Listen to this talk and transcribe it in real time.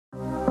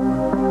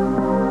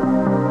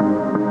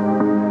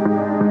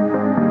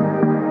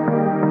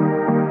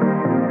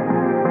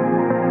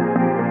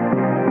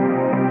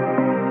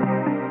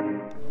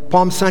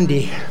Palm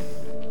Sunday.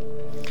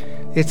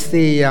 It's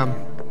the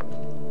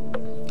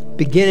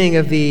beginning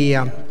of the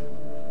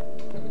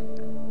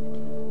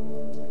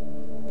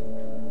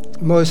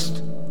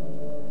most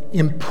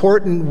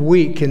important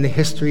week in the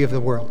history of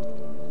the world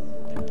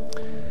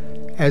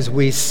as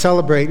we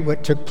celebrate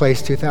what took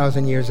place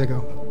 2,000 years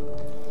ago.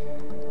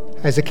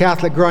 As a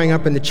Catholic growing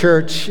up in the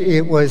church,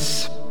 it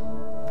was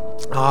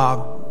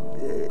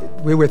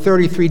we were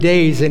 33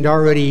 days and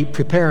already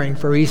preparing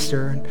for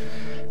Easter. And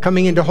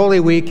coming into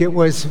Holy Week, it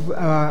was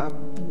the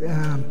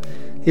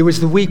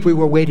week we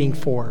were waiting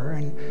for.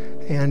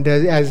 And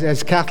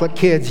as Catholic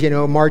kids,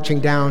 marching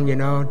down,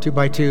 2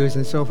 by 2s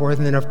and so forth.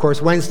 And then, of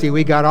course, Wednesday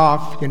we got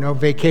off,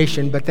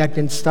 vacation, but that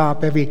didn't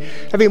stop.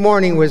 Every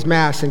morning was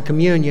Mass and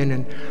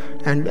communion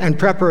and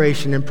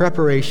preparation.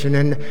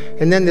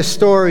 And then the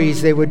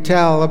stories they would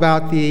tell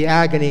about the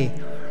agony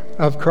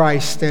of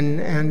Christ,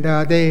 and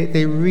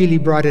they really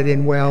brought it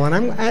in well.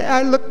 And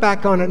I look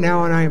back on it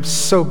now, and I am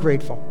so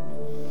grateful.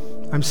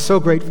 I'm so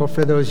grateful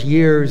for those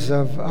years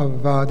of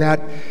that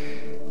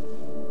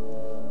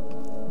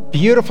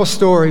beautiful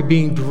story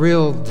being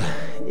drilled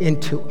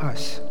into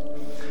us.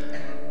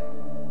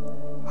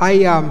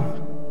 I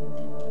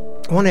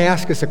want to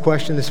ask us a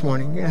question this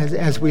morning.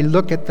 As we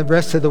look at the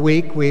rest of the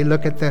week, we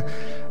look at the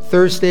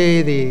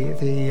Thursday,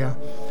 the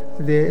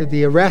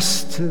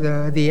arrest,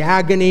 the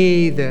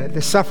agony,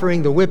 the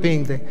suffering, the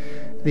whipping,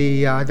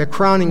 the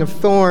crowning of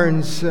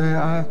thorns,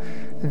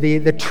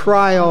 the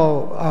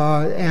trial,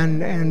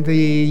 and the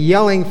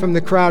yelling from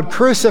the crowd,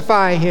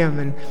 "Crucify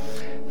him!"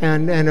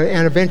 and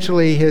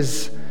eventually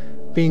his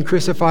being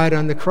crucified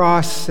on the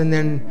cross, and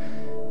then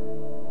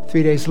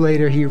 3 days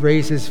later he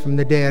raises from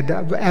the dead.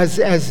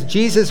 As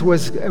Jesus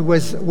was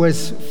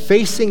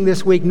facing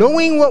this week,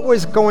 knowing what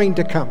was going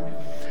to come.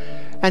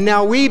 And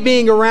now we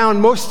being around,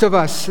 most of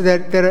us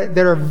that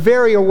are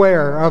very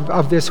aware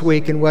of this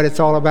week and what it's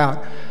all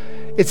about.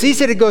 It's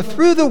easy to go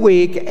through the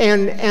week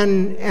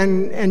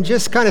and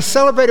just kind of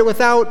celebrate it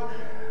without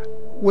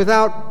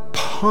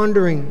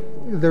pondering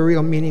the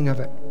real meaning of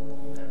it.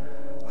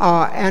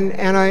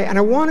 And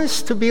I want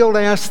us to be able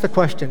to ask the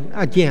question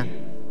again: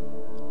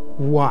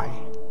 why?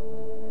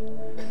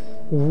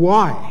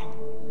 Why?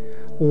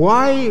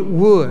 Why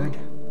would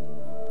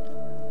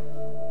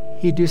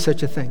he do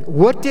such a thing?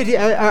 What did he?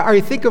 I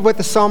think of what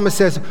the psalmist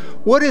says.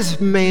 What is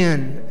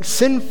man,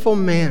 sinful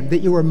man, that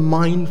you are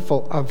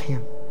mindful of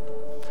him?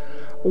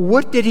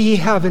 What did he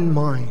have in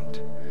mind?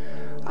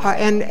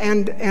 And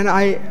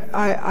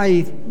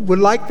I would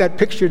like that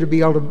picture to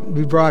be able to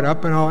be brought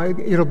up, and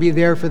it'll be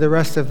there for the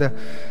rest of the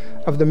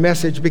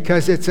message,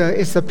 because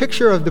it's a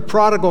picture of the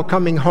prodigal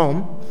coming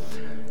home,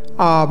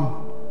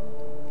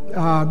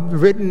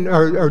 written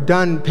or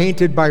done,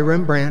 painted by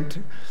Rembrandt.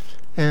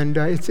 And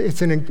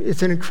it's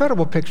an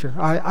incredible picture.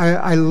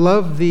 I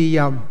love the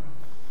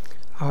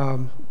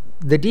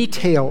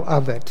detail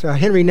of it.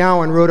 Henry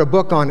Nouwen wrote a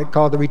book on it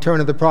called The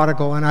Return of the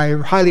Prodigal, and I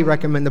highly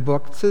recommend the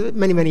book. So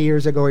many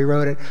years ago he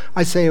wrote it.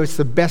 I say it's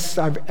the best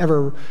I've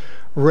ever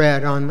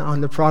read on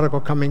the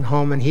prodigal coming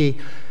home. And he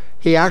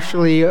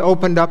actually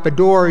opened up a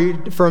door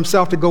for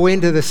himself to go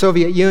into the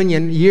Soviet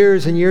Union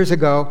years and years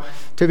ago,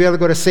 to be able to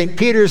go to St.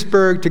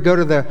 Petersburg, to go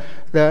to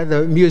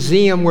the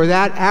museum where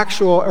that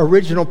actual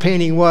original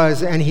painting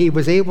was, and he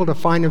was able to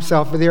find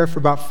himself there for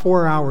about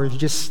 4 hours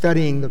just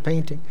studying the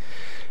painting.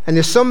 And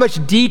there's so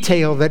much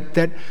detail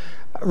that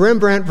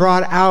Rembrandt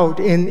brought out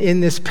in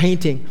this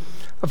painting.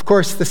 Of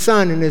course, the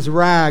son in his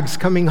rags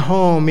coming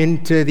home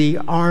into the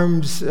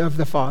arms of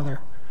the Father.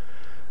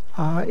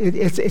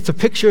 It's a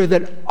picture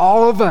that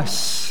all of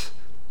us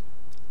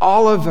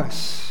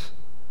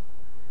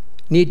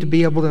need to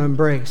be able to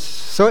embrace.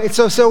 So it's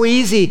so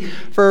easy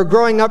for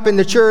growing up in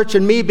the church,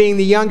 and me being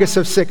the youngest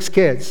of 6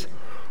 kids,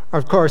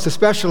 of course,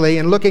 especially,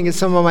 and looking at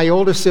some of my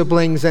older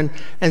siblings and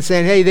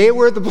saying, hey, they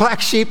were the black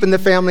sheep in the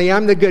family,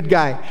 I'm the good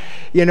guy,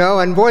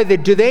 and boy,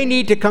 do they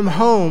need to come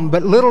home.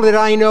 But little did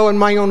I know in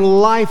my own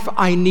life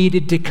I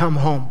needed to come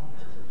home.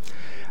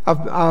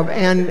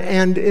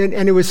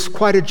 And it was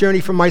quite a journey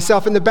for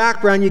myself. In the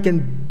background, you can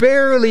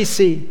barely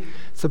see.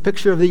 It's a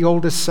picture of the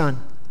oldest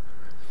son.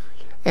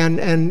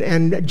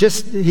 And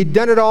just, he'd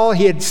done it all.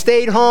 He had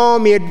stayed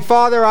home.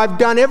 Father, I've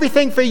done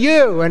everything for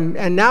you.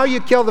 And now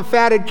you kill the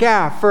fatted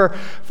calf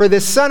for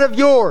this son of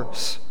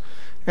yours.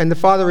 And the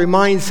father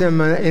reminds him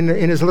in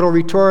his little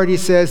retort, he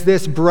says,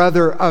 this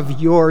brother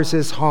of yours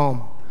is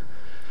home.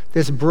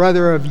 This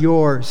brother of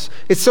yours.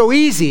 It's so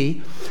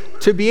easy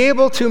to be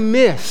able to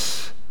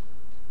miss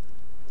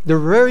the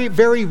very,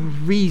 very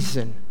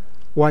reason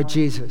why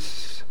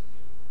Jesus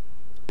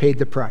paid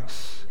the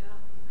price.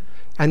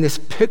 And this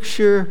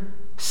picture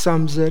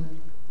sums it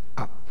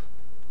up.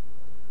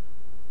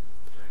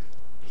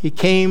 He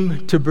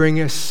came to bring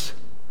us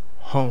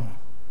home.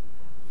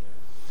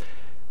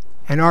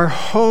 And our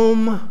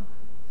home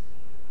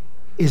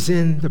is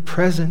in the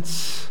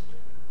presence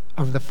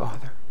of the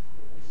Father.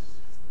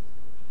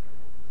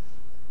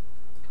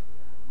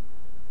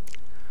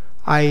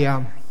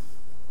 I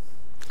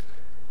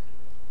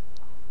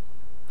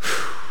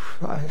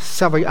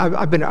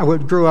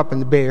grew up in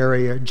the Bay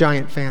Area,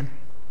 giant fan.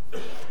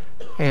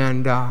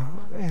 And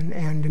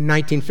in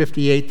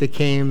 1958 they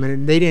came,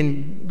 and they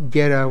didn't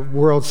get a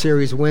World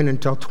Series win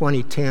until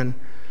 2010.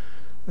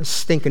 The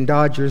stinking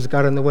Dodgers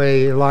got in the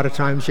way a lot of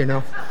times, you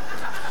know.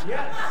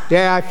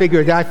 Yeah, I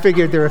figured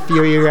there were a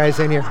few of you guys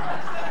in here.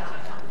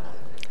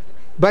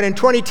 But in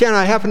 2010,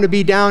 I happened to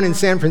be down in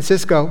San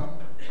Francisco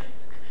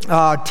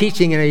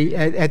teaching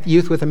at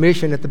Youth with a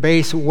Mission at the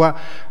base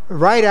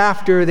right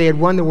after they had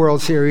won the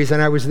World Series,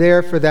 and I was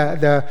there for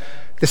the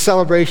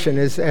celebration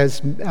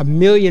as 1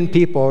 million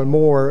people or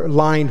more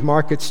lined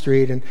Market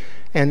Street,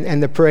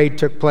 and the parade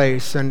took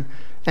place, and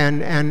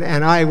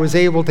I was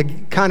able to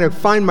kind of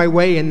find my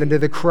way into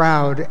the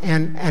crowd,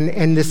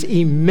 and this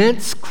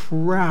immense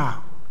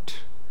crowd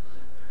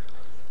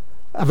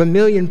of 1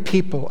 million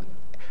people,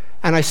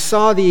 and I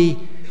saw the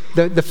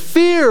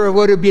fear of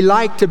what it would be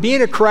like to be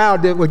in a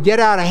crowd that would get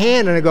out of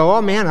hand, and I go,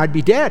 oh man, I'd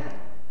be dead.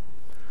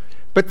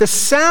 But the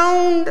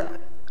sound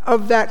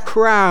of that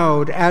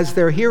crowd, as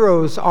their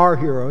heroes, our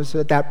heroes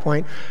at that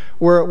point,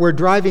 were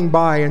driving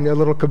by in their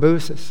little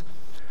cabooses,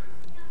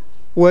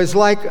 was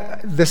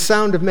like the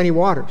sound of many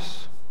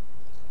waters.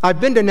 I've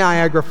been to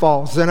Niagara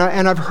Falls, and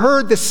I've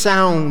heard the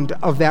sound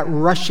of that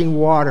rushing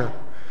water.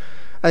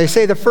 They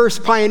say the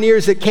first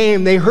pioneers that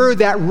came, they heard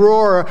that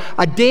roar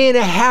a day and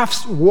a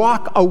half's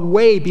walk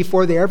away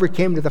before they ever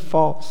came to the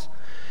falls.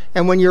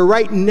 And when you're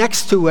right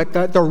next to it,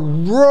 the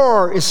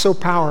roar is so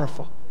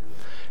powerful.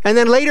 And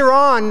then later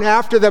on,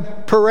 after the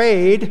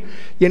parade,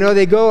 you know,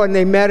 they go and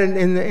they met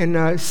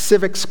in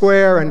Civic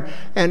Square,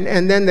 and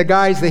then the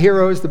guys, the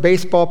heroes, the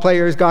baseball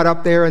players got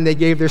up there and they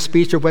gave their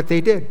speech of what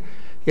they did.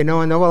 You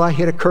know, and well, I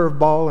hit a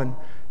curveball, and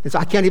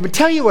I can't even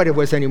tell you what it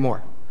was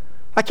anymore.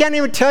 I can't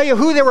even tell you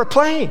who they were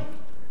playing.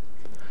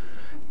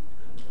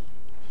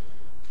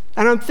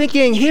 And I'm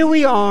thinking, here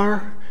we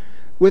are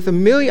with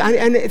 1 million,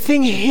 and the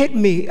thing hit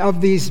me of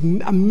these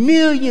 1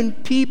 million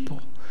people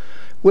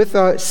with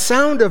a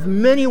sound of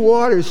many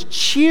waters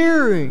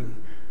cheering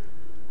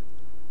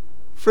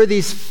for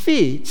these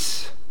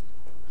feats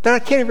that I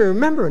can't even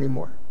remember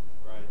anymore.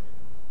 Right.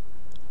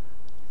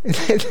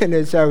 And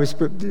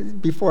then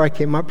before I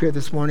came up here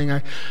this morning,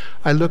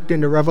 I looked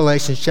into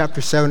Revelation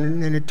chapter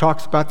 7, and it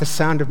talks about the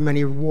sound of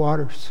many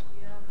waters,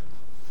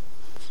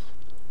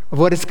 of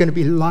what it's going to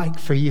be like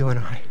for you and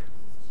I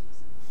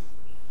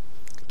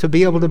to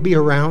be able to be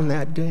around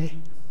that day.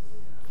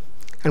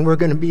 And we're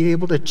going to be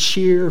able to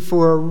cheer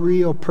for a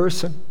real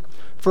person,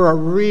 for a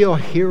real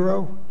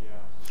hero,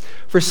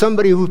 for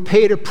somebody who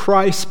paid a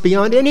price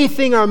beyond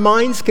anything our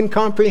minds can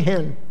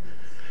comprehend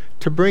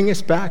to bring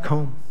us back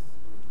home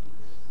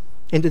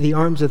into the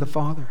arms of the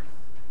Father.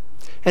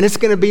 And it's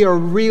going to be a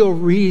real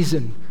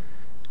reason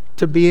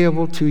to be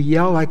able to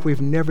yell like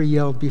we've never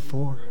yelled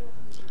before.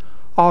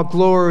 All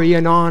glory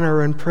and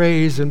honor and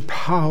praise and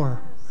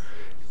power,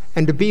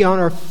 and to be on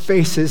our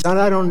faces. And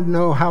I don't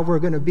know how we're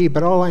going to be,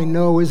 but all I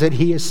know is that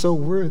He is so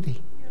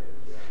worthy.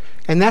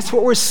 And that's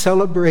what we're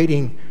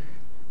celebrating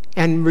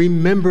and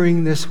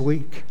remembering this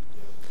week,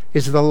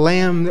 is the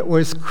Lamb that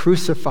was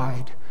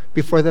crucified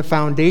before the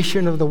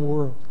foundation of the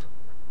world,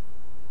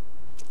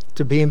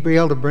 to be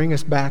able to bring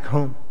us back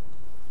home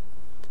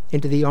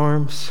into the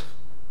arms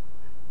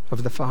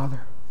of the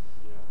Father.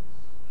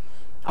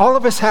 All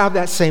of us have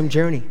that same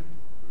journey.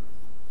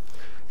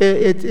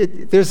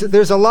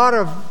 There's a lot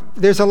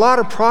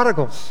of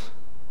prodigals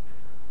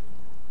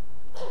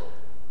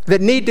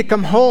that need to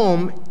come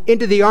home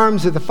into the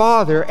arms of the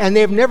Father, and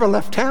they've never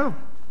left town.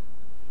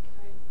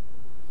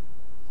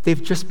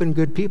 They've just been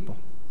good people.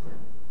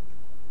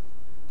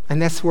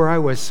 And that's where I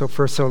was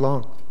for so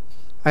long.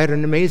 I had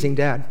an amazing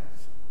dad.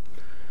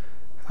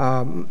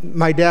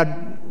 My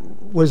dad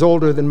was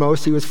older than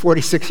most. He was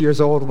 46 years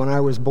old when I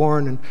was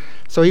born, and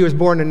so he was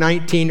born in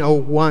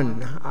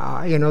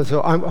 1901.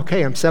 So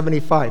I'm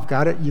 75.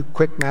 Got it? You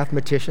quick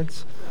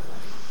mathematicians.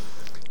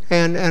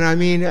 And I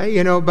mean,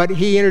 but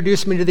he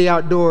introduced me to the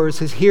outdoors.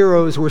 His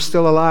heroes were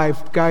still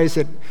alive, guys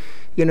that,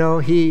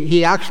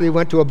 he actually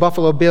went to a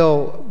Buffalo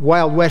Bill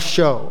Wild West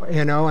show,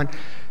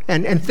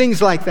 and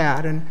things like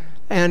that. And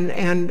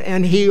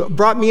he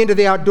brought me into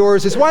the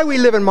outdoors. It's why we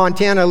live in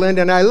Montana,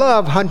 Lyndon. I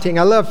love hunting.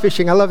 I love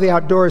fishing. I love the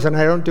outdoors, and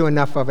I don't do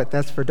enough of it.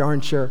 That's for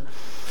darn sure.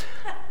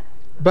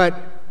 But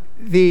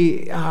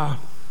an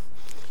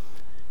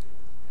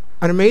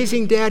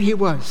amazing dad he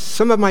was.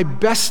 Some of my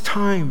best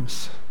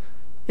times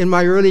in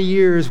my early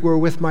years were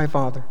with my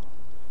father.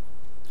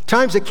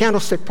 Times at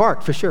Candlestick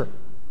Park, for sure.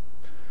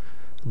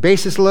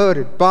 Bases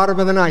loaded, bottom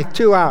of the ninth,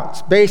 2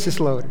 outs,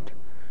 bases loaded.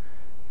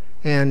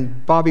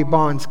 And Bobby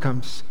Bonds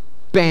comes.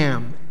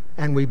 Bam,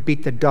 and we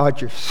beat the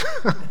Dodgers.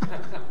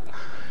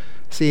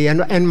 See,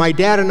 and my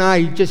dad and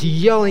I just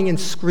yelling and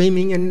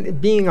screaming and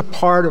being a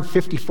part of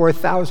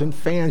 54,000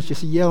 fans,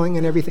 just yelling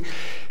and everything.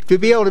 To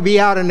be able to be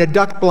out in the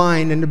duck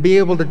blind and to be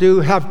able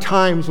to have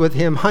times with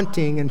him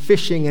hunting and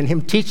fishing, and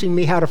him teaching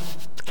me how to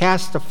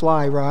cast a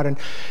fly rod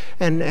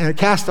and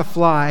cast a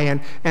fly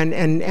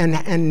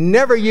and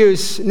never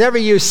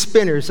use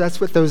spinners.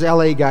 That's what those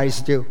LA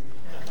guys do,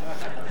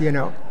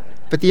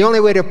 But the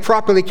only way to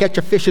properly catch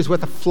a fish is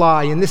with a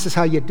fly, and this is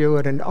how you do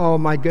it. And oh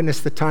my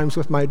goodness, the times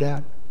with my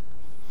dad.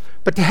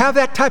 But to have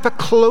that type of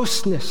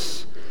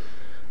closeness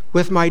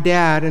with my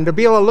dad, and to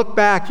be able to look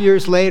back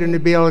years later and to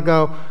be able to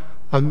go,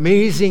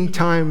 amazing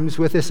times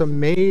with this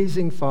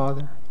amazing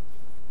father,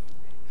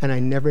 and I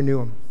never knew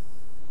him.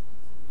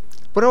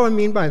 What do I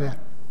mean by that?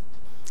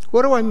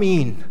 What do I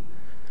mean?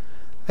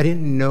 I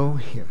didn't know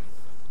him.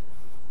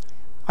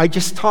 I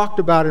just talked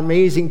about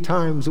amazing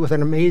times with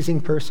an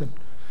amazing person,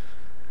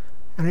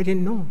 and I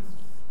didn't know him.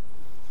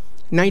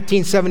 In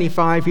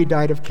 1975, he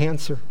died of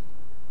cancer.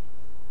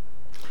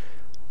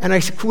 And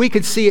we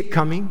could see it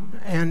coming,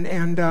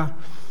 and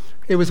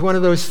it was one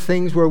of those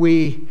things where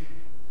we,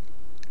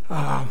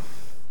 I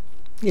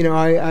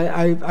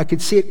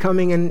could see it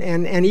coming,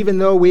 and even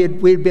though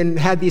we'd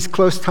had these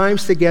close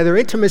times together,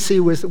 intimacy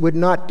would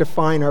not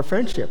define our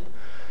friendship.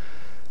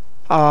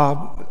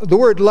 The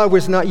word love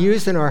was not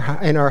used in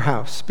our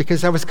house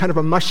because that was kind of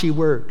a mushy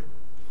word.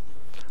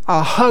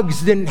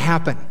 Hugs didn't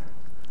happen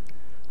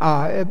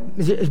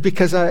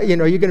because you're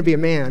going to be a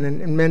man,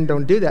 and men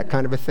don't do that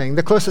kind of a thing.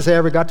 The closest I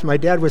ever got to my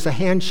dad was a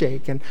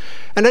handshake, and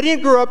I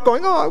didn't grow up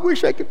going, "Oh, I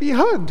wish I could be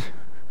hugged,"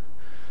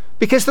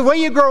 because the way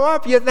you grow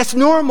up, that's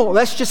normal.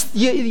 That's just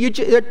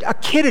a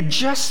kid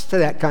adjusts to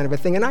that kind of a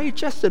thing, and I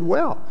adjusted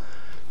well.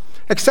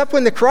 Except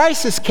when the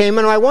crisis came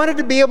and I wanted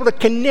to be able to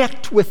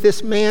connect with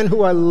this man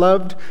who I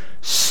loved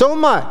so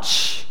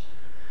much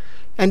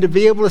and to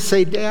be able to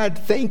say, "Dad,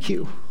 thank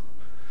you.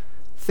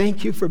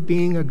 Thank you for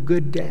being a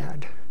good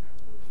dad.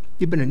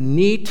 You've been a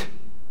neat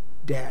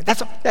dad."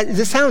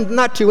 This sounds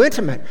not too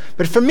intimate,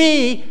 but for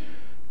me,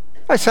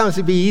 that sounds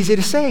to be easy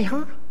to say,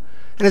 huh?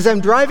 And as I'm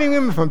driving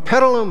him from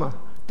Petaluma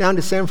down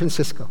to San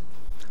Francisco,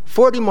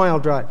 40-mile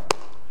drive,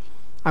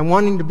 I'm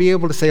wanting to be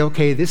able to say,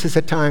 okay, this is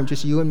a time,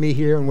 just you and me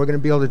here, and we're going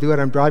to be able to do it.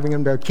 I'm driving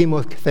him to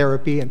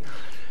chemotherapy, and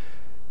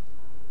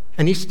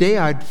each day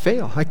I'd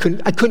fail. I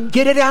couldn't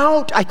get it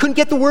out. I couldn't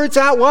get the words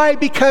out. Why?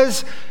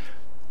 Because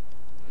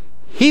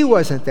he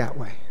wasn't that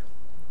way.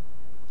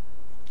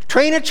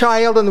 Train a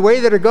child in the way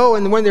that they go,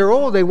 and when they're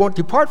old, they won't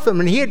depart from it.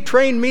 And he had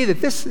trained me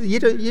that you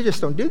just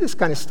don't do this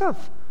kind of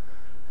stuff.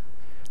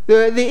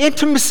 The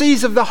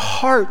intimacies of the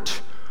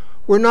heart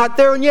were not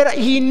there, and yet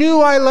he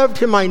knew I loved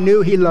him. I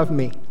knew he loved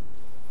me.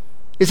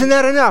 Isn't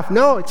that enough?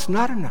 No, it's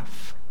not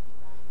enough.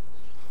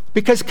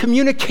 Because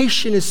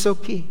communication is so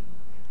key.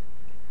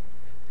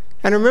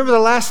 And I remember the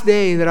last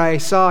day that I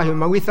saw him,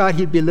 we thought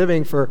he'd be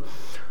living for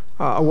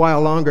a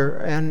while longer,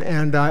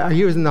 and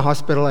he was in the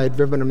hospital. I had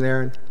driven him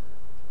there, and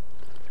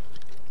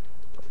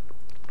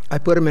I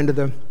put him into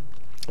the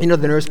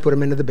nurse put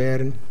him into the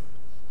bed,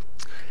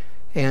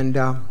 and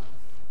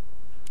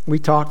we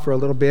talked for a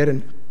little bit,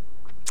 and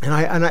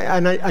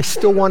I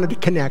still wanted to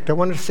connect. I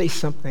wanted to say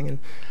something,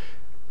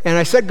 and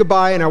I said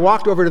goodbye, and I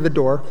walked over to the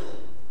door,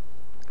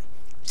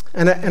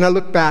 and I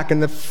looked back,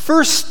 and the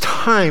first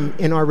time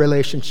in our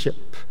relationship,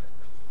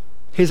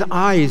 his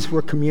eyes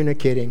were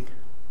communicating.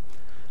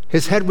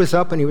 His head was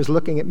up, and he was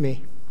looking at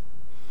me.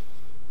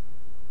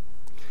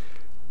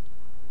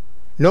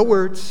 No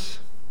words.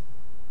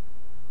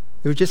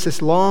 It was just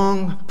this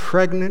long,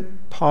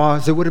 pregnant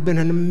pause. It would have been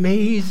an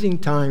amazing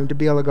time to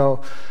be able to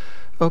go,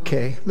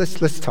 okay,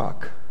 let's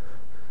talk.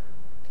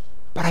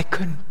 But I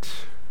couldn't.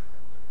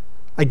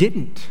 I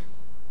didn't.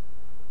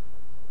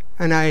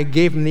 And I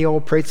gave him the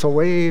old Praetzel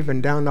wave,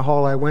 and down the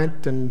hall I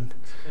went, and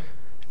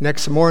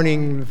next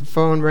morning the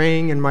phone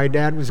rang, and my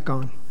dad was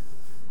gone.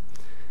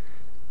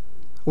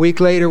 A week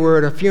later, we're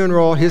at a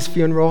funeral, his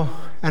funeral,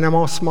 and I'm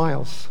all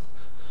smiles.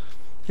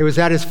 It was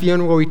at his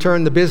funeral we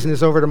turned the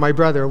business over to my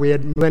brother.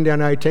 Linda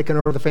and I had taken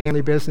over the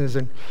family business,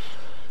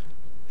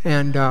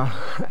 and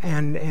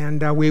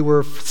we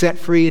were set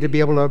free to be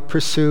able to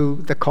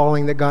pursue the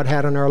calling that God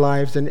had on our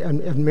lives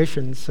and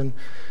missions. And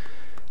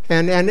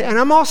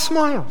I'm all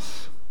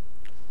smiles.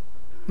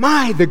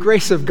 The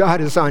grace of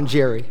God is on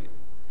Jerry.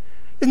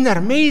 Isn't that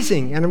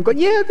amazing? And I'm going,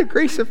 yeah, the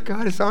grace of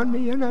God is on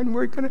me,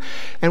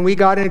 and we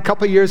got in a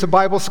couple of years of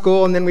Bible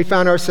school, and then we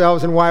found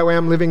ourselves in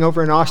YWAM, living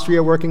over in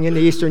Austria, working in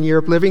Eastern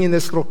Europe, living in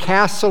this little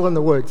castle in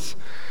the woods.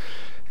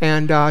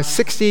 And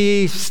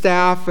 60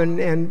 staff, and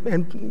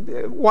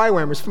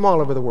YWAMers from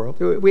all over the world.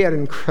 We had an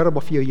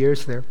incredible few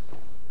years there.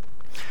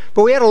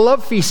 But we had a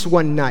love feast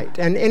one night,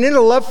 and in a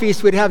love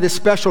feast we'd have this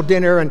special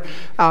dinner, and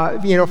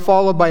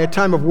followed by a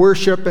time of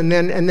worship, and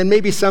then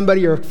maybe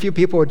somebody or a few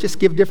people would just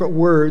give different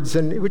words,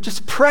 and it was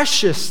just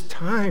precious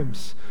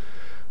times.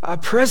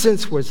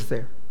 Presence was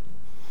there.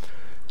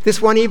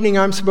 This one evening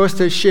I'm supposed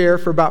to share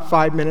for about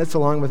 5 minutes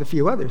along with a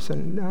few others,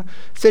 and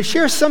said,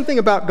 share something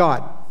about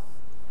God.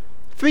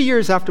 3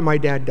 years after my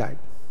dad died.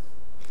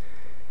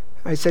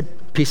 I said,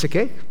 piece of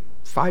cake,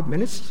 5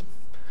 minutes.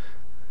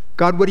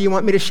 God, what do you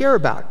want me to share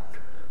about?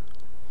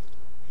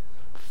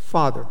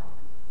 Father.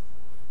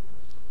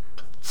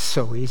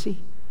 So easy.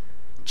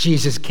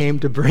 Jesus came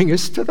to bring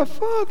us to the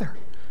Father.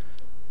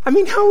 I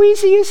mean, how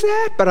easy is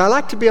that? But I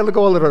like to be able to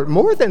go a little bit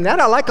more than that.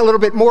 I like a little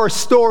bit more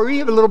story,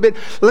 a little bit.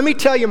 Let me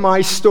tell you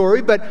my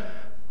story, but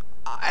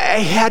I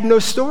had no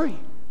story.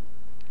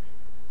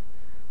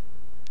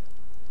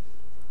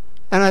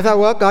 And I thought,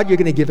 well, God, you're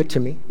going to give it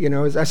to me.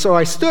 So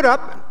I stood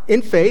up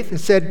in faith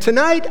and said,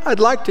 tonight I'd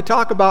like to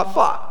talk about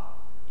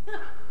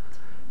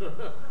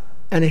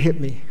And it hit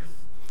me.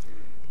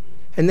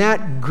 And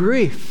that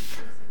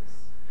grief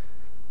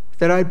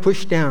that I'd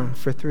pushed down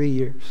for 3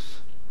 years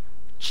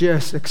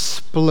just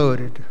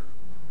exploded.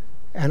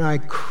 And I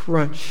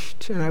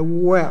crunched and I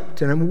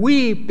wept and I'm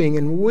weeping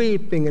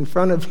in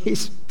front of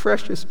these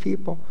precious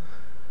people.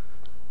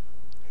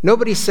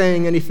 Nobody's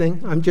saying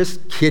anything. I'm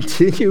just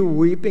continue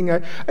weeping.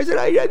 I said,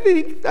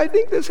 I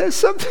think this has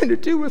something to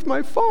do with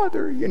my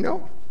father, you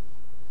know.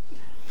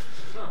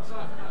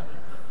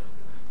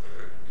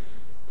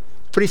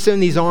 Pretty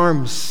soon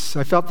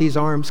I felt these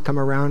arms come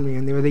around me,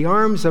 and they were the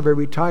arms of a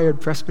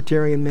retired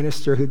Presbyterian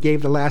minister who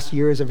gave the last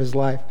years of his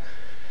life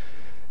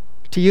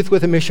to Youth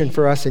with a Mission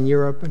for us in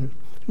Europe. And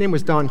his name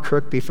was Don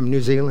Kirkby from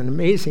New Zealand.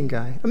 Amazing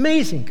guy.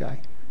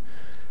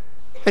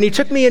 And he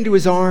took me into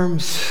his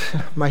arms.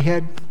 My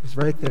head was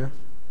right there.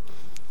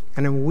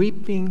 And I'm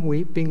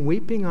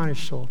weeping on his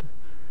shoulder.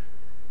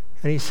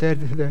 And he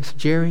said this,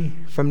 Jerry,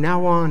 from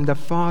now on, the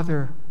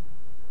Father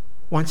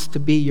wants to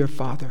be your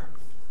father.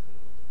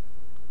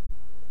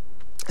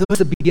 It was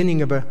the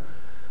beginning of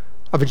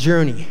a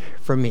journey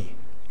for me.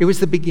 It was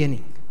the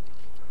beginning.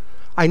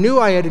 I knew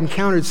I had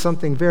encountered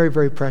something very,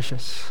 very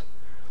precious.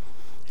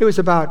 It was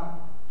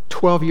about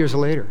 12 years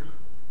later.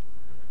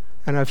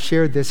 And I've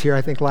shared this here,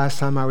 I think last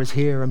time I was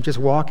here. I'm just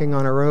walking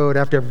on a road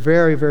after a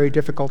very, very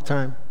difficult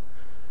time.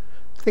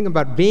 Think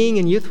about being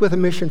in Youth with a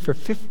Mission for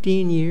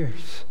 15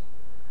 years.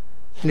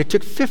 And it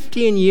took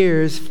 15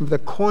 years for the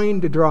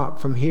coin to drop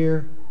from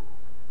here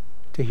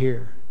to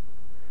here.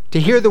 To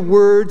hear the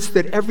words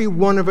that every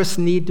one of us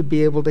need to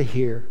be able to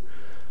hear.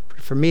 But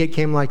for me, it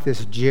came like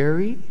this,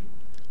 Jerry,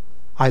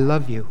 I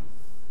love you.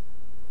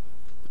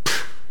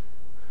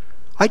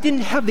 I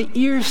didn't have the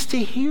ears to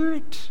hear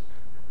it.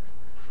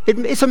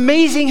 It's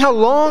amazing how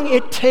long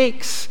it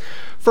takes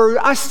for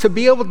us to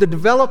be able to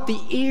develop the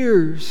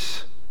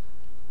ears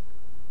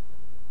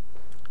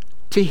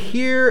to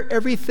hear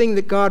everything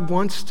that God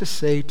wants to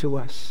say to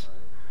us.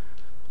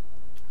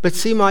 But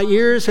see, my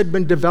ears had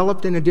been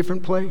developed in a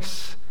different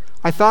place.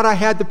 I thought I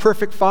had the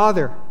perfect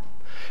father.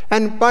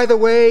 And by the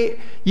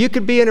way, you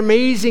could be an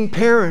amazing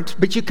parent,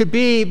 but you could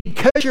be,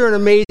 because you're an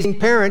amazing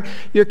parent,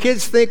 your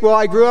kids think, well,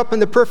 I grew up in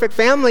the perfect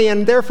family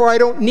and therefore I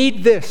don't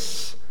need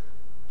this.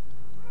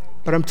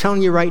 But I'm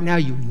telling you right now,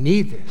 you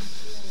need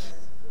this.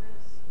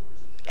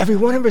 Every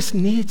one of us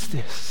needs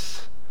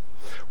this.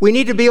 We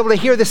need to be able to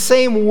hear the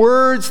same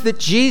words that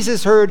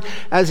Jesus heard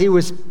as he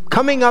was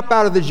coming up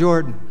out of the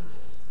Jordan.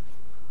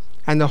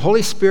 And the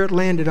Holy Spirit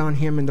landed on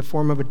him in the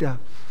form of a dove.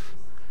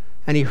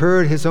 And he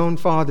heard his own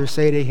Father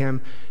say to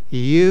him,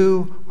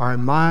 you are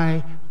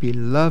my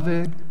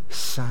beloved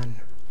Son.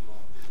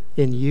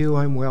 In you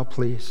I'm well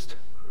pleased.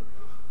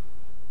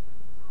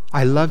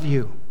 I love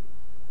you,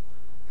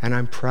 and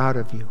I'm proud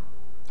of you.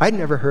 I'd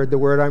never heard the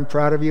word I'm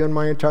proud of you in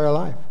my entire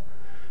life.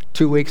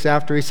 2 weeks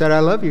after he said, I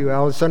love you,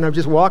 all of a sudden I'm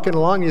just walking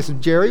along and he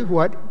said, Jerry,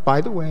 what?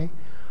 By the way,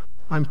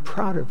 I'm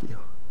proud of you.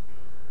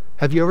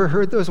 Have you ever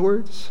heard those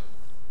words?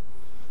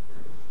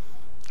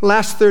 The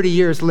last 30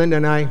 years, Linda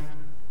and I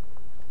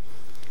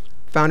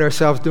found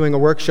ourselves doing a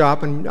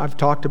workshop, and I've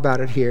talked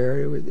about it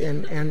here,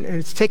 and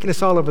it's taken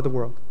us all over the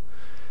world.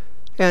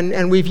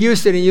 And we've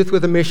used it in Youth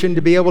with a Mission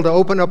to be able to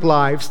open up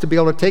lives, to be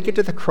able to take it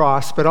to the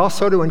cross, but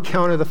also to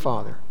encounter the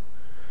Father,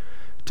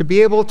 to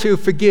be able to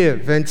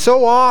forgive. And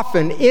so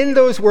often in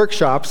those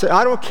workshops,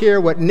 I don't care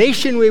what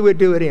nation we would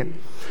do it in,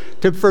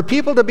 for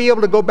people to be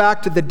able to go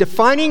back to the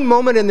defining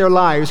moment in their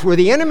lives where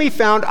the enemy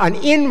found an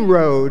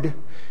inroad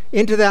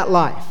into that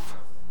life,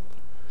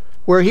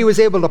 where he was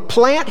able to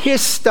plant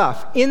his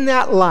stuff in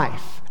that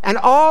life. And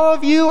all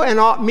of you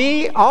and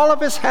me, all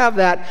of us have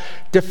that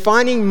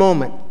defining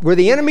moment where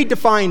the enemy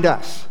defined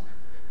us.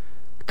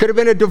 It could have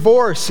been a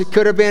divorce. It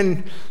could have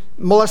been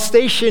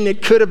molestation.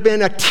 It could have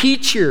been a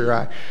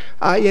teacher.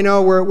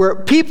 Where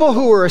people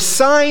who were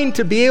assigned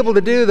to be able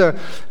to do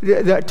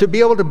to be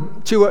able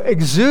to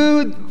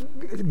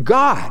exude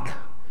God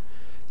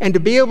and to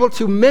be able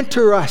to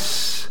mentor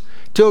us,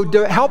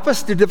 to help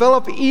us to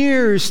develop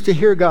ears to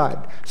hear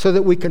God so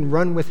that we can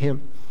run with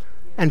him,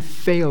 and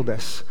failed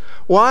us.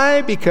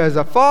 Why? Because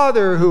a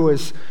father who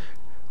was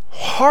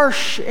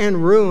harsh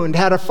and ruined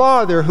had a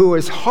father who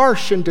was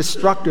harsh and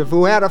destructive,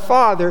 who had a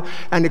father,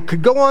 and it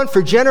could go on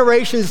for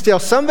generations till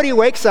somebody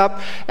wakes up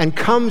and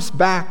comes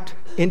back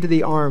into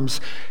the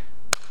arms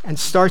and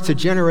starts a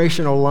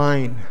generational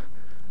line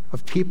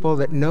of people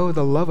that know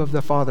the love of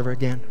the Father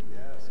again.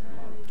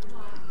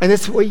 And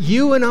it's what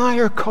you and I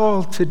are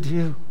called to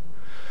do.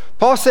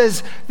 Paul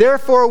says,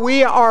 therefore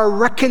we are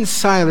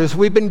reconcilers.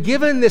 We've been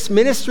given this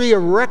ministry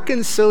of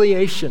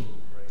reconciliation.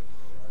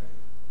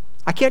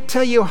 I can't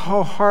tell you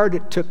how hard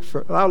it took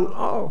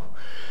how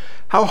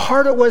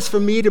hard it was for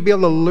me to be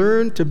able to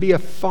learn to be a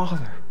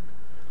father,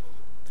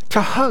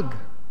 to hug.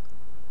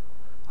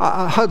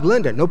 I hug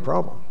Linda, no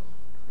problem.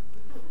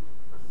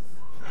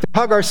 To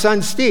hug our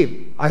son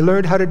Steve, I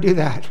learned how to do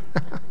that.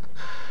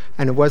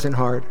 And it wasn't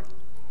hard.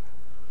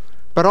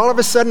 But all of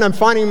a sudden, I'm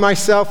finding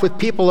myself with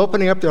people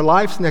opening up their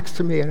lives next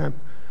to me, and I'm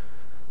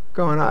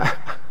going,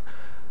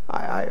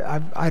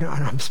 I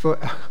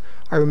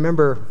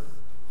remember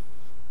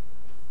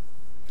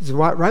It was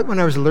right when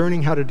I was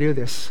learning how to do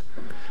this.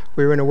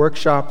 We were in a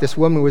workshop. This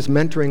woman was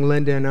mentoring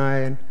Linda and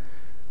I,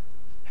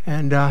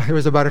 and there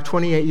was about a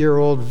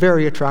 28-year-old,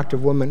 very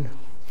attractive woman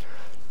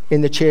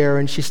in the chair,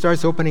 and she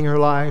starts opening her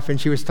life, and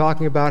she was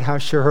talking about how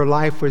her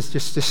life was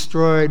just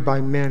destroyed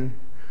by men,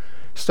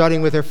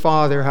 starting with her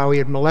father, how he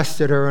had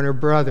molested her and her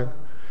brother,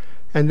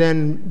 and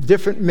then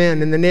different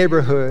men in the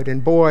neighborhood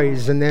and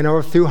boys, and then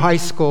through high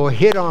school,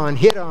 hit on,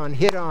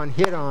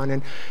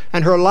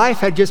 and her life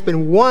had just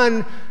been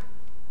one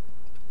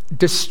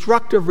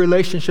destructive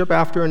relationship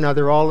after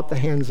another, all at the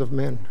hands of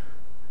men.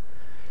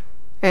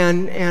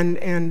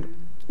 And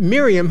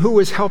Miriam, who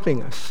was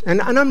helping us,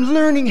 and I'm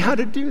learning how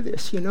to do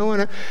this, and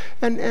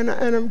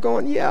I'm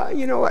going, yeah,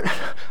 you know what,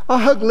 I'll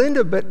hug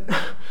Linda, but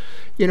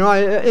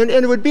and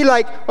it would be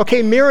like,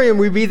 okay, Miriam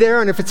would be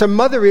there, and if it's a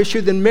mother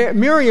issue, then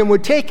Miriam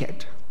would take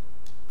it,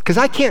 because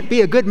I can't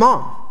be a good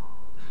mom.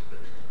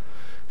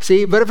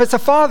 See, but if it's a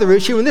father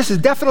issue, and this is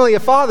definitely a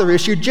father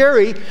issue,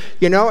 Jerry,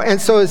 and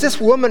so as this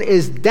woman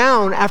is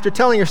down after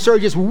telling her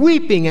story, just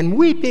weeping and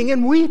weeping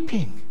and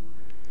weeping,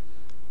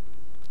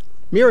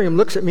 Miriam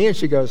looks at me and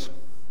she goes,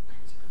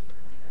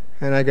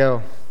 and I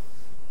go,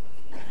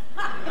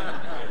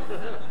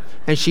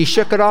 and she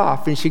shook it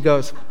off, and she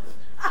goes,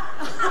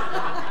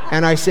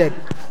 and I said,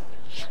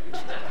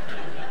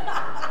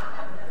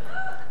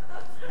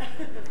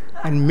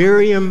 and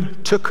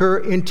Miriam took her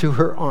into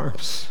her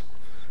arms.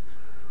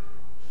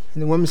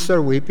 And the woman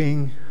started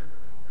weeping,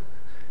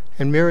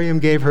 and Miriam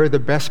gave her the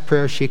best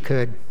prayer she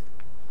could,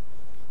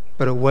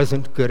 but it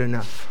wasn't good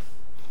enough,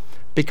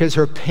 because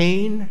her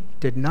pain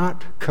did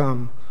not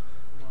come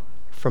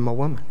from a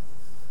woman.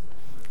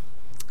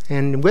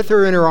 And with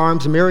her in her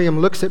arms, Miriam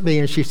looks at me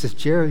and she says,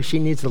 Jerry, she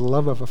needs the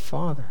love of a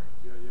father.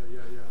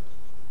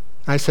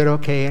 I said,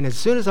 okay, and as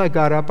soon as I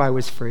got up, I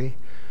was free.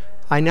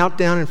 I knelt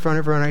down in front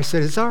of her and I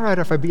said, is it all right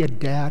if I be a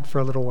dad for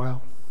a little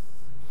while?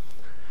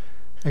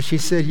 And she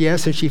said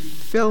yes, and she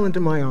fell into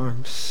my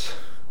arms.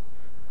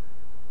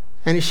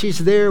 And as she's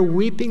there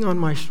weeping on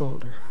my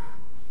shoulder,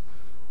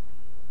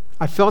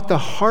 I felt the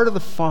heart of the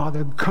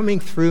Father coming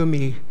through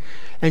me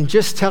and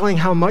just telling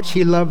how much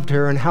he loved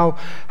her and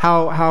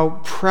how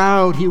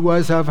proud he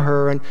was of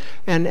her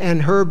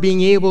and her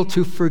being able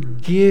to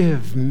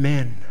forgive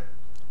men.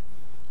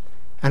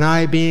 And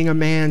I, being a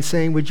man,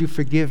 saying, would you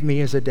forgive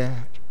me as a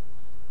dad?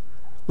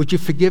 Would you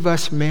forgive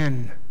us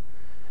men?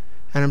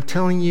 And I'm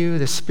telling you,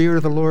 the Spirit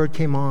of the Lord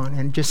came on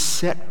and just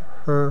set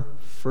her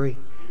free.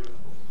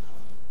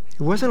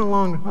 It wasn't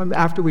long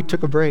after we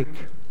took a break.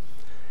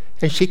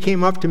 And she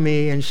came up to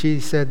me and she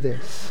said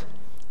this,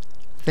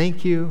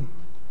 thank you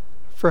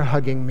for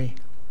hugging me.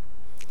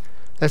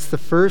 That's the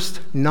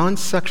first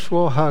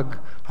non-sexual hug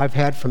I've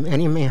had from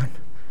any man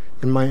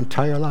in my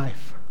entire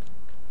life.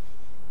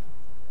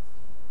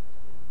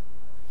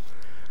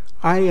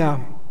 I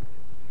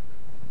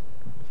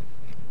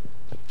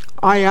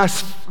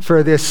asked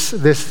for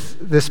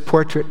this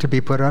portrait to be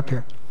put up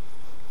here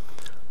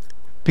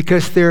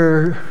because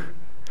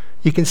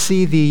you can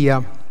see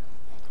the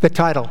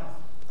title,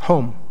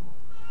 Home.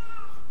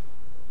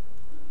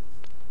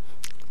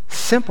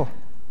 Simple.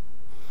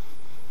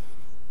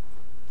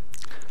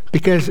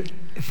 Because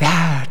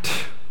that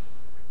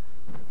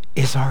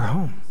is our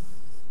home.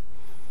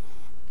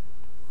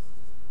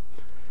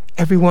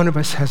 Every one of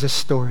us has a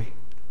story.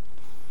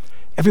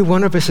 Every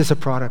one of us is a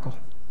prodigal.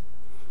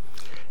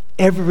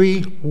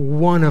 Every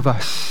one of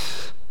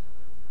us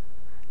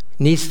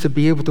needs to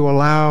be able to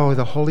allow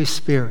the Holy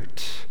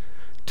Spirit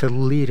to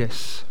lead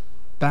us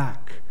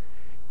back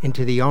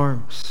into the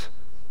arms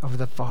of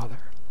the Father.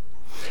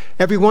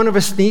 Every one of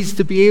us needs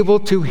to be able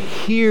to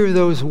hear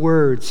those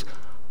words,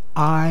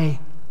 I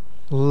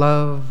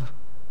love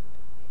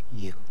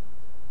you.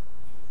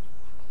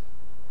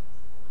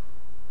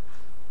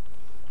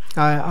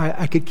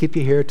 I could keep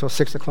you here till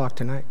 6 o'clock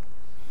tonight.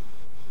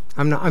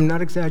 I'm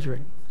not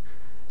exaggerating.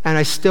 And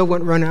I still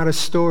wouldn't run out of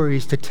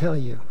stories to tell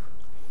you.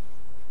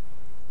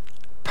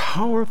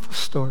 Powerful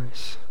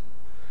stories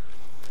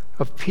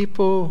of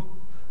people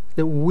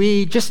that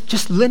we,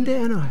 just Linda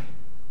and I,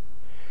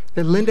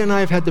 that Linda and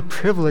I have had the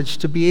privilege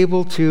to be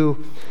able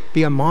to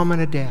be a mom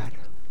and a dad.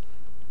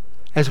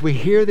 As we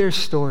hear their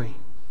story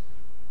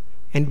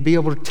and be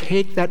able to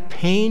take that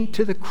pain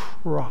to the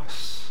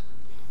cross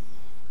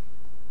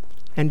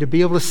and to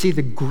be able to see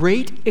the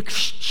great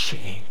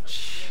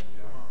exchange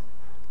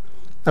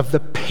of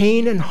the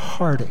pain and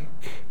heartache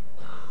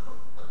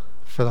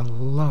for the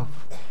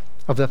love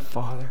of the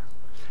Father,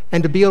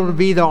 and to be able to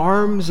be the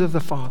arms of the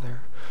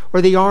Father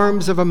or the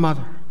arms of a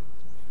mother,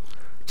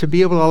 to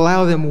be able to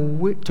allow them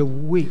to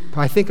weep.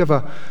 I think of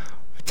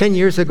 10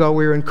 years ago,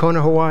 we were in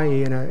Kona,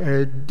 Hawaii, in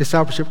a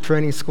discipleship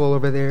training school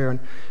over there, and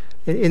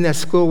in that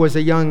school was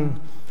a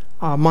young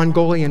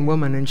Mongolian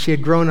woman, and she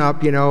had grown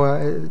up,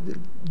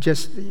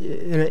 just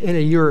in a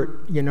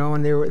yurt,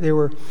 and they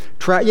were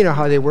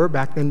how they were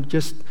back then,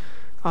 just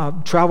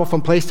travel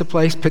from place to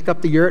place, pick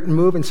up the yurt and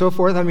move and so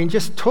forth. I mean,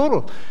 just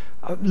total.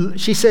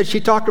 She said she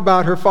talked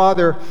about her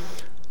father.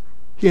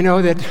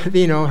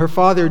 her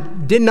father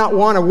did not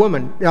want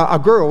a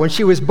girl. When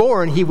she was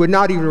born, he would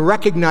not even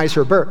recognize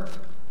her birth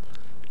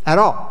at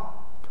all.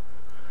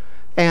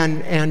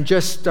 And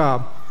just,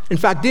 in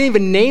fact, didn't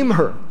even name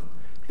her.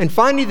 And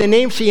finally, the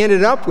name she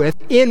ended up with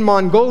in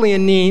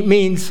Mongolian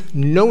means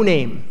no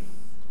name.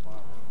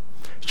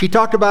 She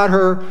talked about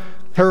her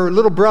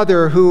little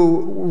brother who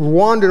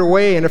wandered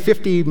away in a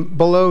 50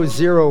 below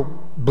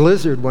zero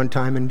blizzard one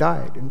time and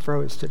died and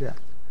froze to death.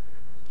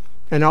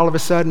 And all of a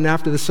sudden,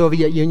 after the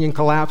Soviet Union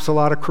collapsed, a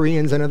lot of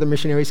Koreans and other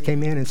missionaries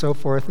came in and so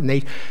forth, and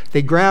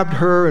they grabbed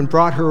her and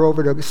brought her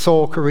over to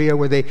Seoul, Korea,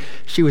 where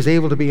she was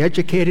able to be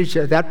educated.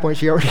 At that point,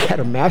 she already had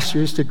a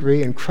master's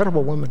degree,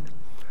 incredible woman.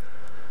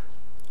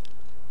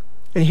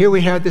 And here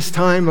we had this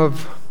time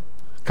of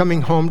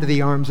coming home to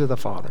the arms of the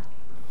Father.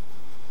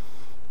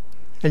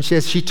 And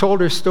she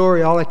told her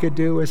story. All I could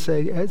do was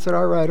say, is it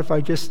all right if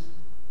I just,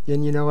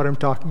 and you know what I'm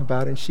talking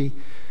about. And she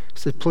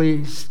said,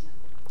 please.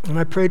 And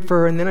I prayed for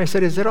her, and then I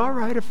said, is it all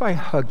right if I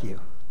hug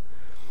you?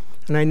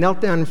 And I knelt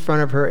down in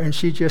front of her, and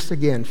she just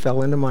again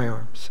fell into my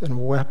arms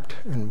and wept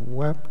and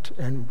wept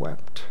and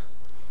wept.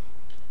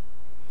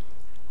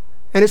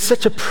 And it's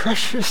such a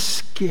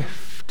precious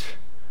gift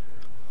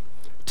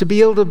to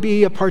be able to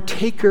be a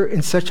partaker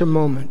in such a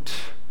moment,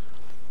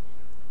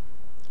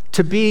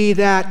 to be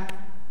that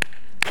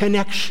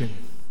connection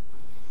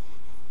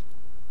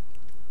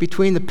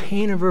between the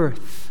pain of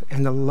earth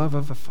and the love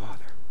of the Father.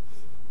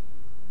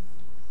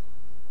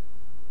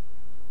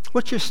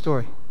 What's your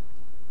story?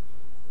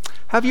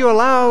 Have you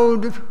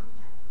allowed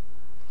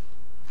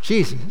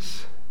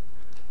Jesus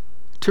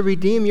to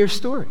redeem your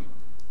story?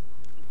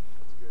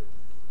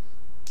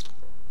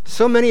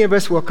 So many of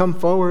us will come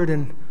forward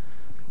and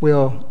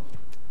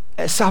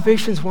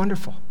salvation's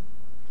wonderful,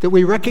 that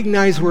we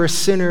recognize we're a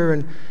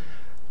sinner,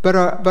 but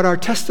our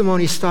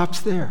testimony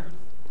stops there.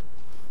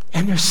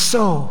 And there's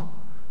so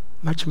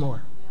much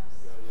more.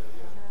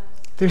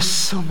 There's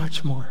so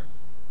much more.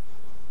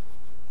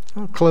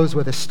 I'll close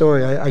with a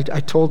story. I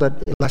told it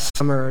last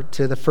summer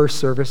to the first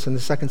service, and the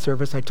second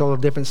service I told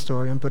a different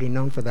story. I'm pretty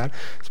known for that.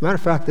 As a matter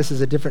of fact, this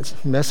is a different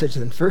message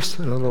than first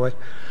in a little way.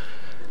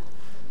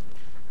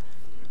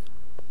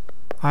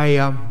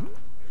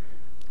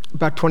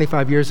 About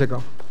 25 years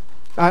ago,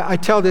 I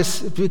tell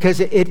this because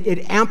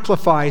it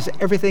amplifies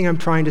everything I'm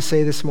trying to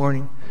say this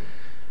morning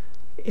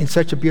in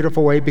such a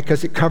beautiful way,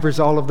 because it covers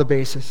all of the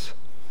bases.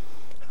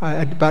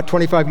 About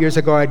 25 years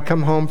ago, I'd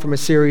come home from a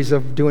series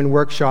of doing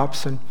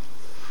workshops and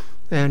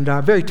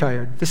very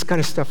tired. This kind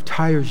of stuff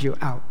tires you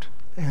out.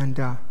 And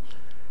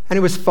it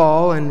was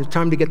fall and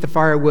time to get the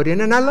firewood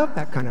in, and I love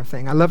that kind of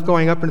thing. I love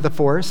going up into the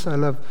forest. I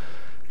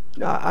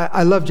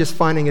love just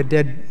finding a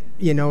dead,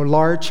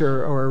 larch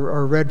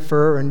or red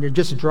fir, and you're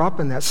just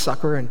dropping that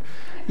sucker, and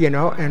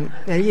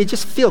you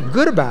just feel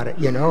good about it,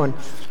 And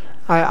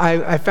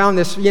I found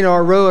this,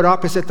 a road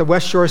opposite the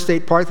West Shore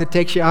State Park that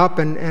takes you up,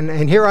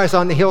 and here I was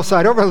on the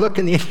hillside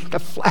overlooking the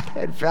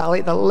Flathead Valley,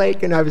 the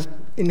lake, and I was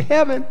in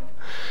heaven.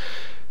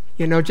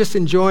 Just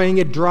enjoying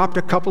it, dropped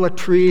a couple of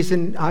trees,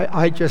 and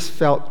I just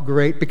felt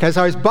great because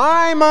I was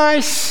by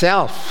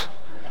myself.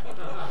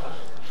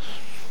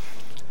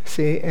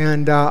 See,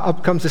 and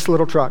up comes this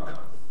little truck.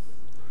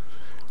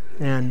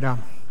 And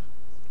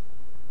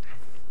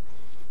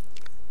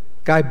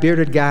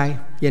bearded guy,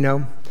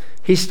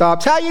 he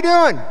stops. How you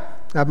doing?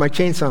 I have my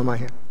chainsaw in my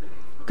hand.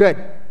 Good.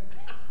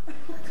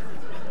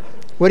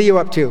 What are you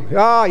up to?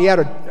 Oh, he had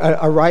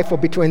a rifle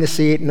between the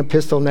seat and a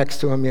pistol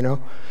next to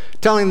him,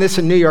 Telling this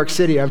in New York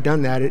City, I've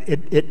done that.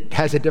 It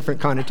has a different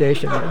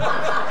connotation.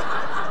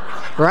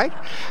 Right?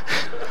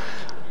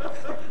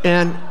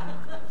 And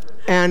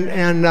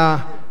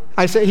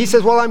he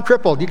says, well, I'm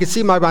crippled. You can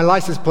see my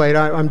license plate.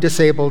 I'm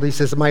disabled. He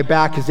says, my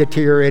back is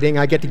deteriorating.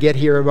 I get to get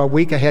here about a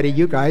week ahead of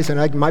you guys, and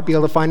I might be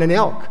able to find an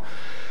elk.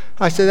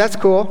 I said, that's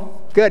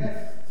cool. Good.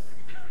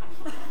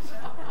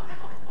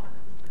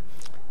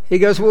 He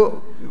goes,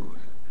 well,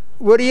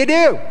 what do you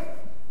do?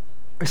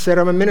 I said,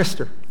 I'm a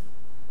minister.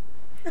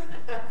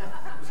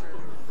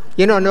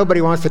 Nobody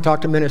wants to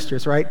talk to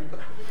ministers, right?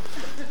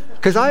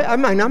 Because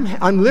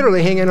I'm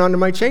literally hanging onto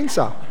my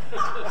chainsaw.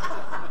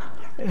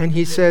 And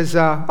he says,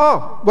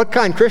 oh, what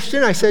kind,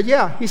 Christian? I said,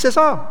 yeah. He says,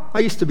 oh, I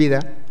used to be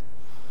that.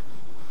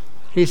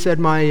 He said,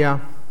 my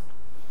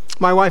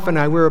wife and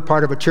I, we were a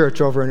part of a church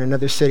over in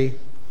another city,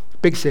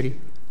 big city.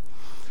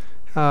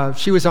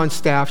 She was on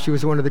staff. She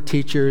was one of the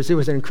teachers. It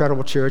was an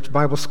incredible church,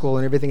 Bible school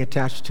and everything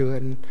attached to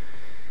it. And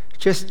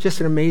just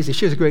an amazing,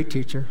 she was a great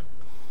teacher.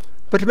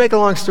 But to make a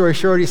long story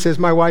short, he says,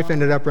 my wife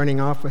ended up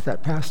running off with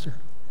that pastor.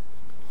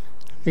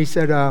 He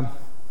said, I'm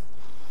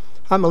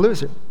a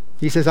loser.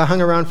 He says, I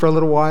hung around for a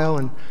little while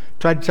and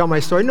tried to tell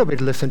my story. Nobody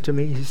listened to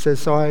me. He says,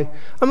 so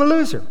I'm a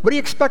loser. What do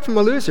you expect from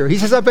a loser? He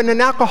says, I've been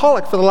an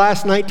alcoholic for the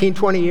last 19,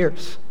 20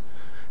 years.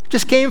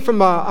 Just came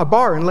from a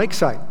bar in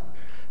Lakeside.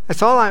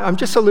 That's all. I'm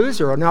just a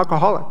loser, an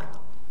alcoholic.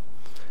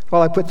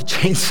 Well, I put the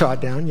chainsaw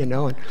down,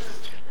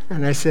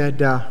 and I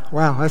said,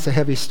 wow, that's a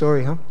heavy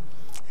story, huh?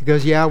 He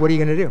goes, yeah, what are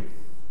you going to do?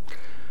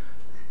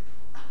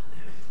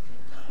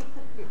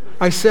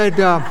 I said,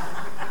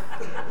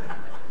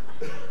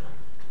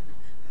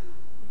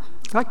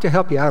 I'd like to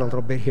help you out a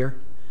little bit here.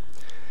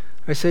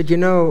 I said,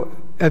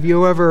 have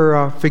you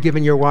ever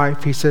forgiven your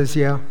wife? He says,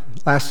 yeah,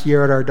 last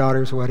year at our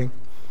daughter's wedding.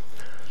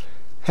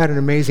 Had an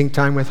amazing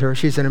time with her.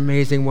 She's an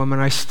amazing woman.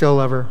 I still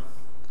love her.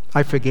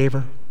 I forgave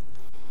her.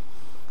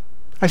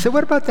 I said,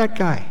 what about that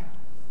guy?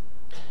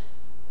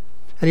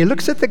 And he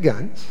looks at the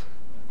guns.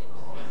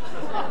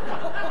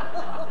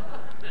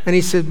 And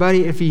he said,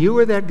 buddy, if you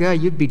were that guy,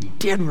 you'd be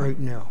dead right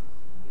now.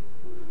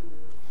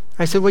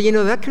 I said,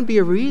 well, that can be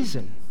a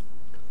reason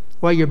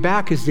why your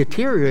back is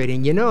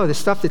deteriorating. The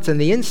stuff that's on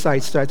the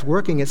inside starts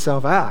working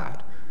itself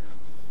out.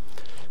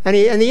 And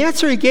the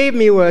answer he gave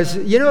me was,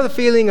 the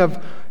feeling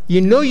of,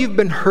 you've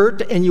been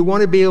hurt and you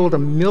want to be able to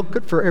milk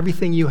it for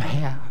everything you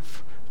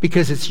have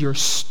because it's your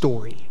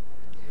story.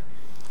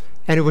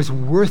 And it was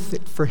worth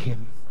it for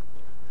him.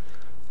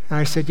 And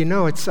I said,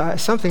 it's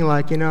something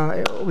like,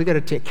 we got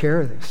to take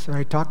care of this. And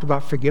I talked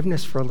about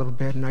forgiveness for a little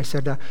bit. And I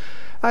said,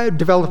 I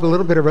developed a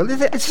little bit of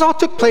this all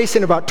took place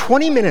in about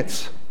 20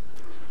 minutes.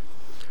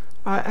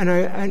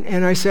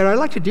 And I said, I'd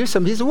like to do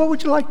something. He said, what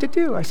would you like to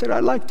do? I said,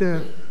 I'd like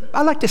to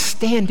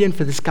stand in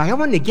for this guy. I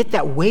wanted to get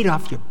that weight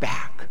off your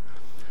back.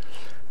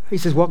 He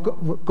says, well,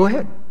 go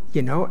ahead,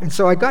 And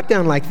so I got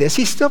down like this.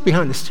 He's still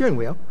behind the steering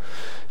wheel,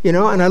 and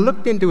I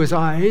looked into his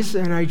eyes,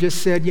 and I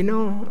just said,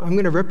 I'm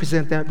going to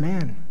represent that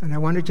man. And I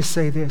want to just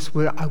say this.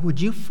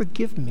 Would you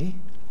forgive me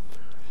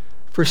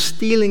for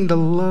stealing the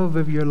love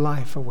of your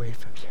life away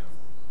from you?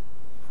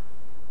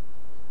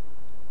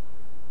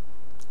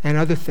 And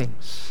other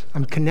things.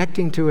 I'm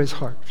connecting to his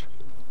heart.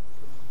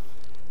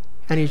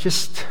 And he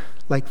just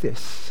like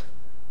this.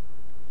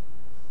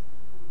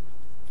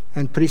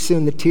 And pretty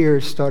soon the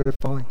tears started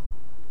falling.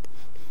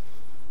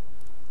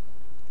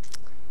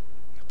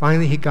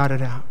 Finally, he got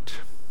it out.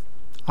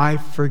 I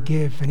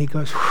forgive. And he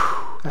goes,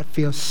 whew, that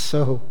feels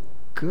so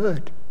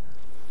good.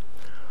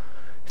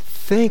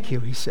 Thank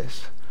you, he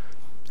says.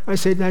 I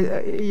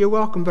said, you're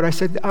welcome, but I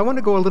said, I want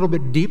to go a little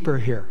bit deeper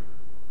here.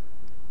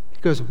 He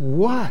goes,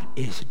 what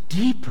is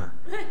deeper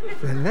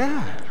than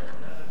that?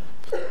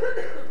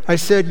 I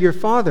said, your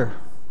father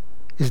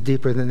is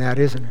deeper than that,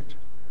 isn't it?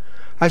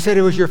 I said,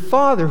 it was your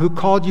father who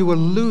called you a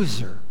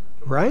loser,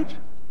 right?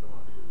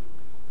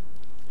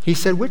 He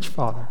said, which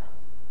father?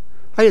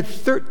 I had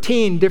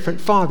 13 different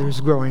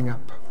fathers growing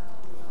up.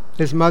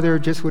 His mother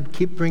just would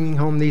keep bringing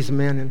home these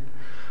men, and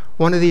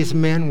one of these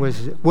men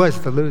was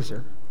the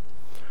loser.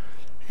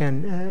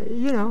 And,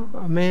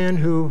 a man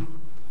who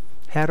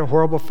had a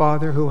horrible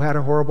father, who had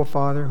a horrible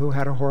father, who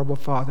had a horrible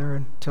father,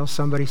 until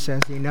somebody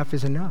says, enough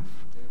is enough.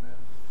 Amen.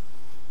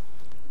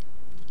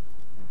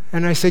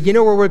 And I said, you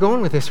know where we're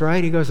going with this,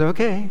 right? He goes,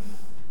 okay.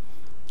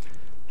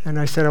 And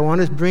I said, I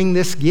want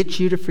to get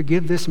you to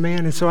forgive this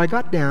man. And so I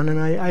got down and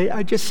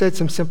I just said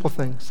some simple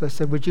things. I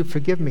said, would you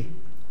forgive me?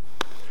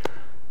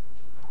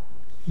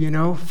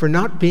 For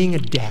not being a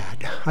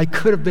dad. I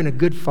could have been a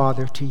good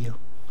father to you,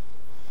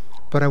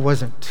 but I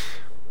wasn't.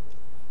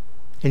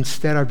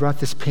 Instead, I brought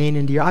this pain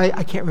into you.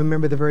 I can't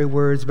remember the very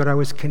words, but I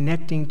was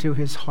connecting to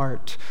his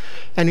heart.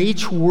 And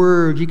each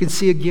word, you can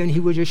see again, he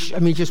was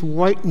just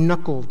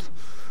white-knuckled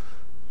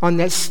on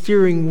that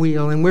steering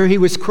wheel. And where he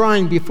was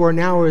crying before,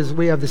 now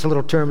we have this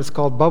little term, it's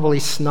called bubbly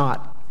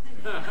snot.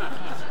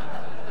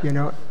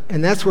 And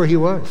that's where he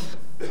was.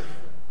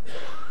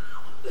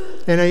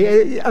 And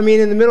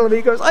in the middle of it,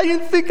 he goes, I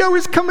didn't think I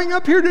was coming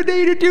up here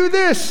today to do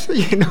this,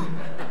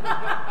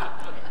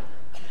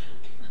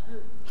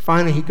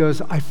 Finally, he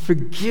goes, I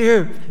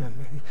forgive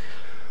him.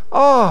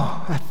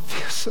 Oh, that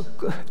feels so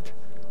good.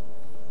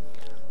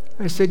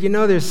 I said,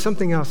 there's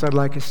something else I'd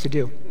like us to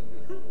do.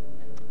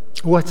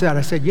 What's that?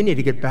 I said, you need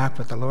to get back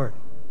with the Lord.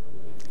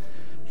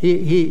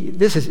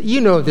 This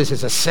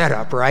is a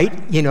setup, right?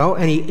 And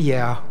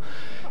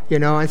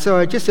so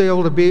I just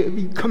able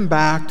to come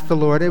back to the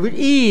Lord. It was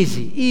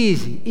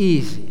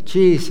easy.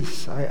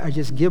 Jesus, I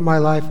just give my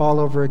life all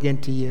over again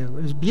to you.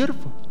 It was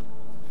beautiful.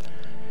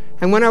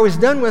 And when I was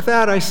done with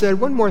that, I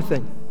said, one more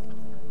thing.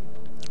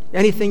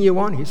 Anything you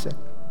want, he said.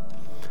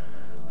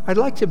 I'd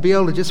like to be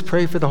able to just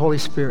pray for the Holy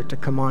Spirit to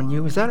come on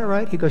you. Is that all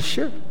right? He goes,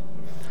 sure.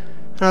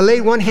 And I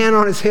laid one hand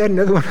on his head,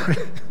 another one on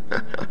his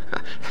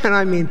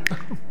and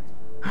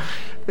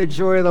the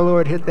joy of the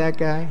Lord hit that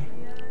guy.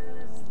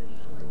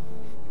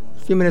 A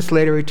few minutes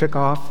later, he took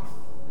off.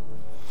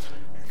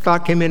 A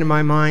thought came into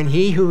my mind,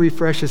 he who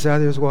refreshes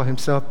others will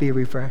himself be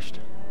refreshed.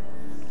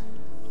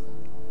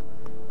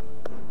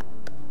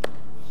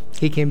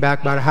 He came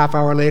back about a half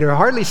hour later,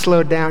 hardly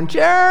slowed down.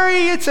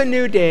 Jerry, it's a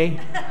new day.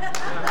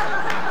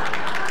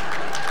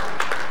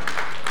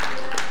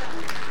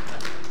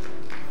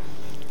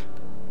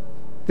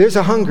 There's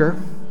a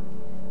hunger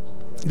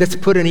that's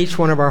put in each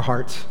one of our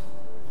hearts.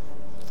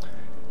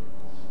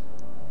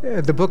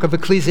 The book of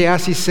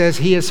Ecclesiastes says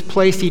he has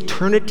placed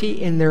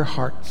eternity in their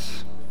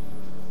hearts.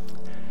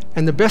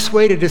 And the best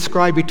way to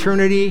describe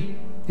eternity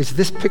is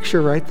this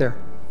picture right there.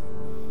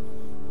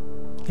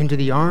 Into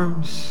the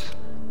arms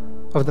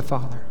of the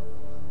Father.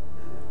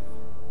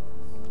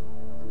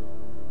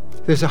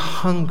 There's a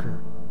hunger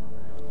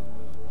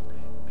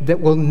that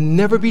will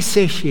never be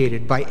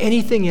satiated by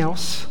anything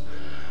else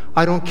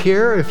I don't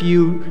care if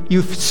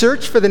you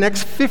search for the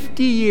next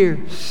 50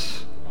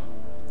 years.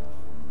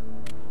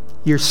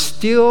 You're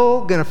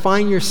still going to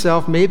find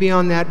yourself maybe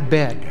on that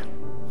bed,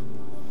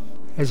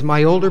 as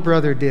my older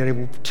brother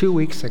did 2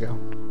 weeks ago.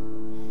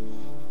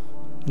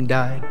 And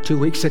died 2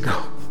 weeks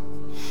ago.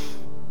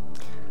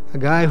 A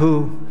guy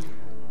who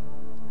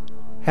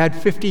had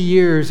 50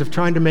 years of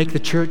trying to make the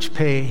church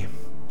pay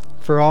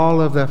for all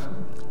of the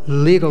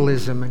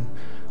legalism and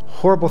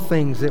horrible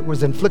things that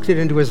was inflicted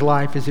into his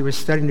life as he was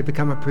studying to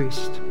become a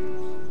priest.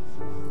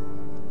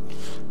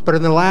 But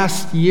in the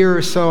last year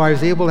or so, I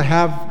was able to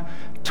have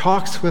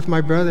talks with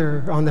my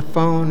brother on the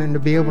phone and to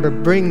be able to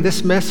bring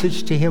this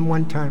message to him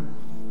one time.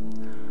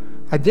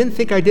 I didn't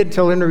think I did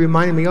until Linda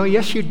reminded me, oh,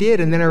 yes, you did.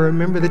 And then I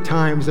remember the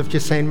times of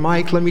just saying,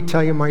 Mike, let me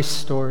tell you my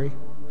story.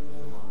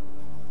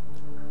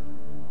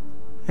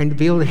 And to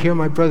be able to hear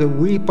my brother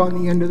weep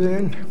on the end of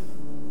it,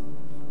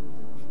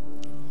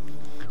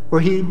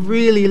 where he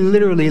really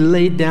literally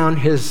laid down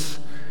his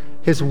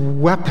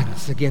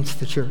weapons against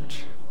the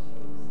church.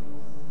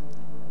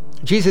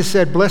 Jesus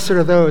said, blessed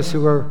are those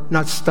who are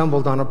not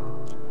stumbled on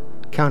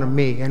account of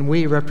me, and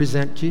we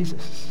represent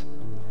Jesus.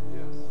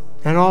 Yes.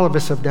 And all of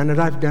us have done it.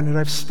 I've done it.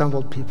 I've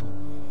stumbled people.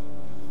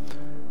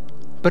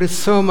 But it's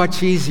so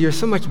much easier,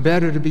 so much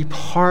better to be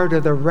part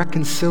of the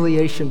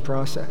reconciliation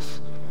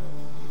process.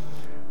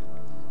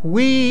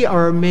 We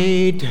are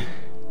made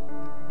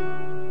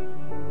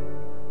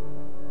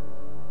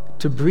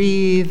to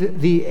breathe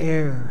the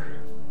air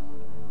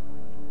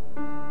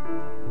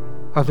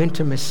of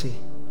intimacy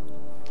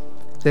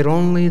that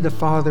only the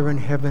Father in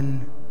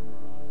heaven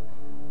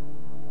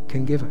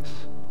can give us.